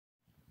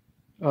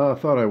I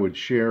thought I would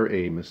share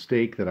a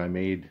mistake that I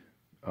made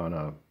on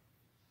a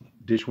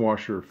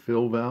dishwasher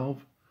fill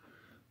valve.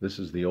 This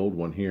is the old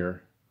one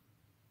here,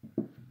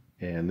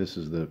 and this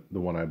is the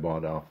one I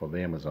bought off of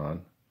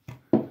Amazon.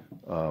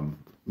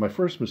 My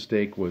first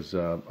mistake was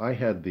I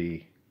had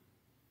the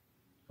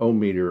ohm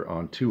meter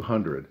on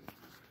 200,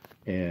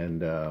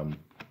 and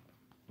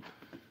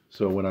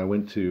so when I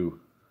went to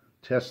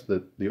test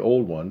the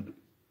old one,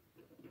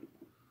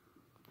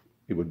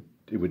 it would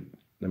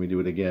let me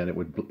do it again. It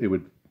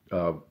would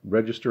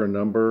register a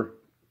number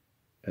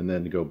and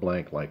then go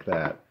blank like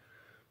that,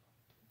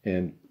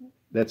 and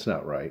that's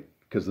not right,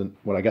 because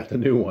when I got the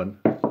new one,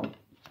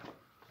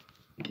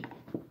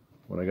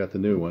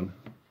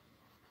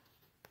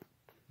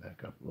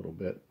 back up a little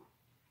bit,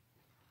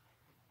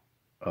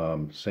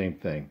 same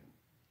thing.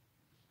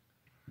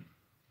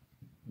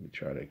 Let me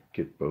try to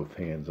get both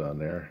hands on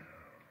there.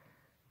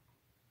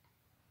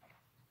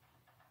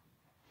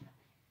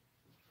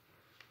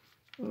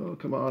 Oh,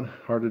 come on,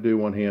 hard to do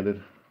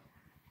one-handed.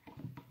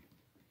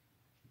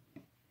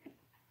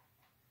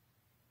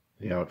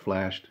 See how it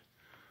flashed?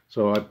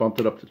 So I bumped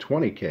it up to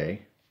 20K,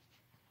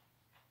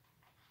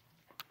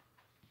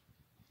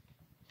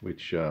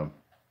 which other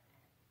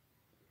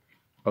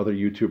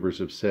YouTubers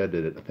have said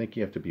that I think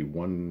you have to be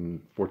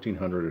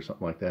 1400 or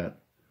something like that.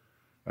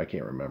 I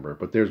can't remember,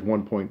 but there's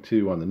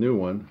 1.2 on the new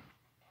one,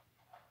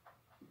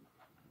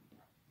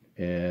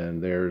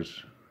 and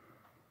there's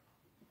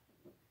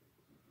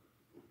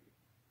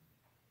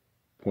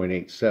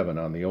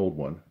 0.87 on the old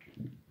one.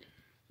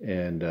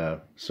 And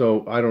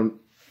so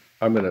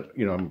I'm gonna,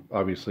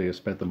 obviously I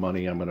spent the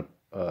money. I'm gonna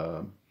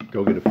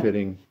go get a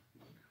fitting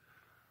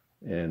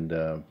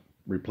and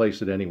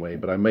replace it anyway,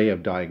 but I may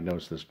have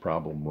diagnosed this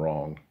problem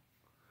wrong.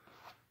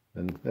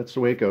 And that's the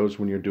way it goes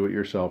when you're a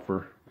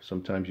do-it-yourselfer.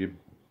 Sometimes you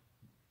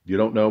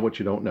don't know what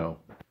you don't know.